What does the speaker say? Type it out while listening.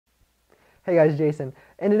Hey guys, Jason,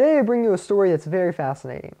 and today I bring you a story that's very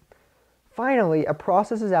fascinating. Finally, a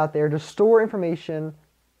process is out there to store information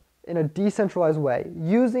in a decentralized way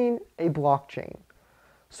using a blockchain.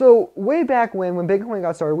 So way back when Bitcoin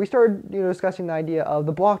got started, we started discussing the idea of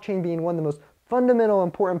the blockchain being one of the most fundamental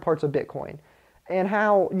important parts of Bitcoin, and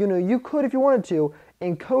how you could, if you wanted to,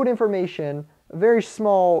 encode information, very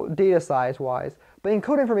small data size wise, but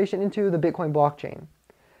encode information into the Bitcoin blockchain.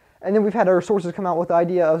 And then we've had our sources come out with the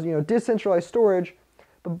idea of decentralized storage,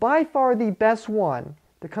 but by far the best one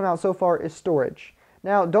to come out so far is Storj.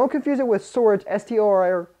 Now, don't confuse it with Storj,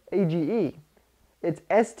 S-T-O-R-A-G-E. It's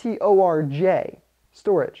S-T-O-R-J,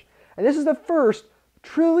 Storj. And this is the first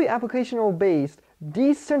truly applicational-based,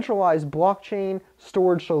 decentralized blockchain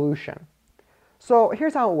storage solution. So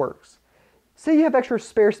here's how it works. Say you have extra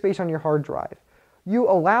spare space on your hard drive. You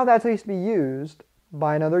allow that space to be used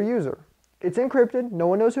by another user. It's encrypted, no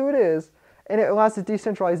one knows who it is, and it allows the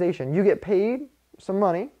decentralization. You get paid some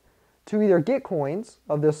money to either get coins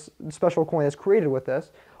of this special coin that's created with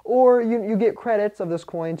this, or you get credits of this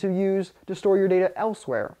coin to use to store your data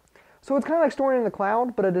elsewhere. So it's kind of like storing in the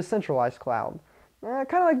cloud, but a decentralized cloud. Kind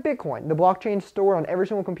of like Bitcoin. The blockchain stored on every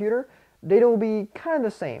single computer, data will be kind of the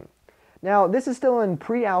same. Now, this is still in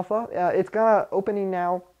pre-alpha. It's kind of opening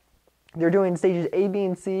now. They're doing stages A, B,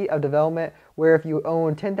 and C of development, where if you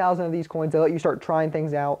own 10,000 of these coins, they let you start trying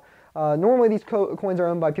things out. Normally, these coins are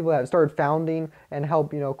owned by people that have started founding and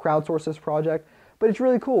help crowdsource this project, but it's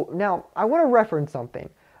really cool. Now, I want to reference something.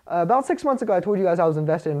 About 6 months ago, I told you guys I was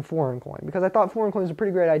invested in Florincoin because I thought Florincoin was a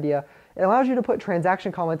pretty great idea. It allows you to put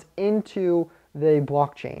transaction comments into the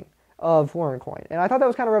blockchain of Florincoin, and I thought that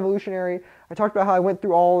was kind of revolutionary. I talked about how I went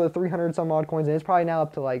through all the 300 some odd coins, and it's probably now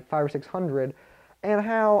up to like 500 or 600. And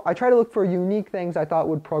how I try to look for unique things I thought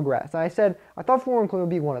would progress. And I said, I thought Florincoin would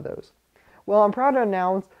be one of those. Well, I'm proud to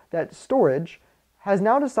announce that Storj has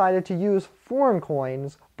now decided to use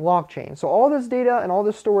Florincoin's blockchain. So all this data and all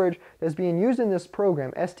this storage that's being used in this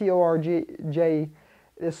program, S-T-O-R-J,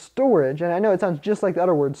 is storage, and I know it sounds just like the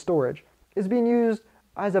other word, storage, is being used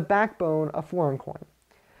as a backbone of Florincoin.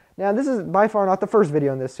 Now, this is by far not the first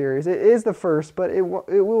video in this series. It is the first, but it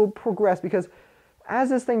will progress because as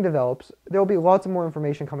this thing develops, there will be lots of more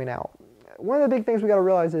information coming out. One of the big things we got to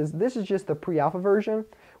realize is this is just the pre-alpha version.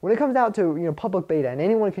 When it comes out to public beta and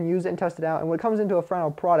anyone can use it and test it out, and when it comes into a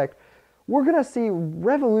final product, we're going to see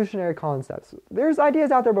revolutionary concepts. There's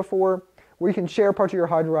ideas out there before where you can share parts of your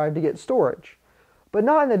hard drive to get storage, but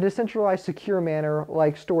not in a decentralized, secure manner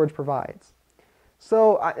like Storj provides.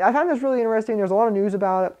 So I find this really interesting. There's a lot of news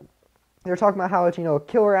about it. They're talking about how it's a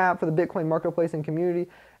killer app for the Bitcoin marketplace and community,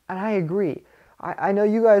 and I agree. I know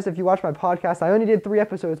you guys, if you watch my podcast, I only did 3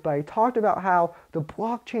 episodes, but I talked about how the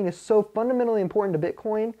blockchain is so fundamentally important to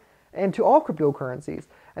Bitcoin and to all cryptocurrencies.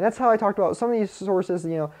 And that's how I talked about some of these sources.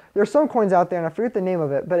 There's some coins out there, and I forget the name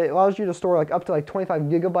of it, but it allows you to store up to 25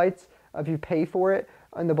 gigabytes if you pay for it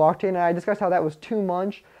on the blockchain. And I discussed how that was too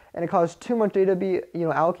much, and it caused too much data to be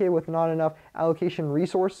allocated with not enough allocation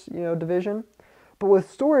resource division. But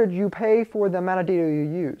with Storj, you pay for the amount of data you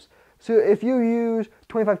use. So if you use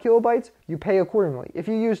 25 kilobytes, you pay accordingly. If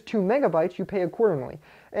you use 2 megabytes, you pay accordingly.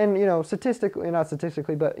 And statistically, not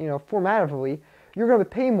statistically, but formatively, you're going to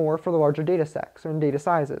pay more for the larger data sets and data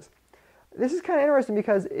sizes. This is kind of interesting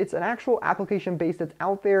because it's an actual application base that's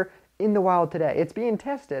out there in the wild today. It's being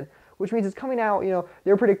tested, which means it's coming out.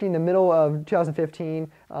 They're predicting the middle of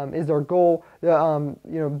 2015 is their goal.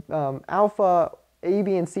 The alpha A,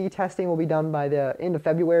 B, and C testing will be done by the end of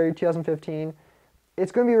February 2015.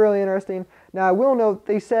 It's going to be really interesting. Now, I will note,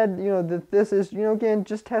 they said, that this is, again,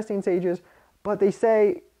 just testing stages, but they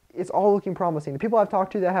say it's all looking promising. The people I've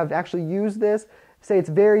talked to that have actually used this say it's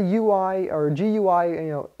very UI or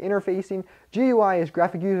GUI, interfacing. GUI is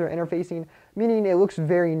graphic user interfacing, meaning it looks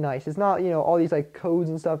very nice. It's not, all these codes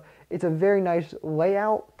and stuff. It's a very nice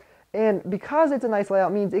layout. And because it's a nice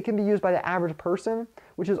layout, means it can be used by the average person,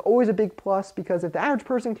 which is always a big plus, because if the average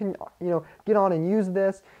person can, get on and use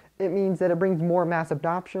this, it means that it brings more mass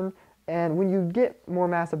adoption, and when you get more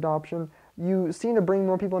mass adoption, you seem to bring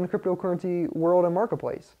more people in the cryptocurrency world and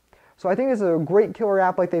marketplace. So I think this is a great killer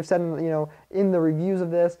app, like they've said in the reviews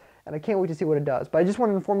of this, and I can't wait to see what it does. But I just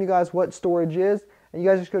want to inform you guys what Storj is, and you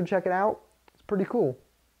guys just go check it out. It's pretty cool.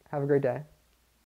 Have a great day.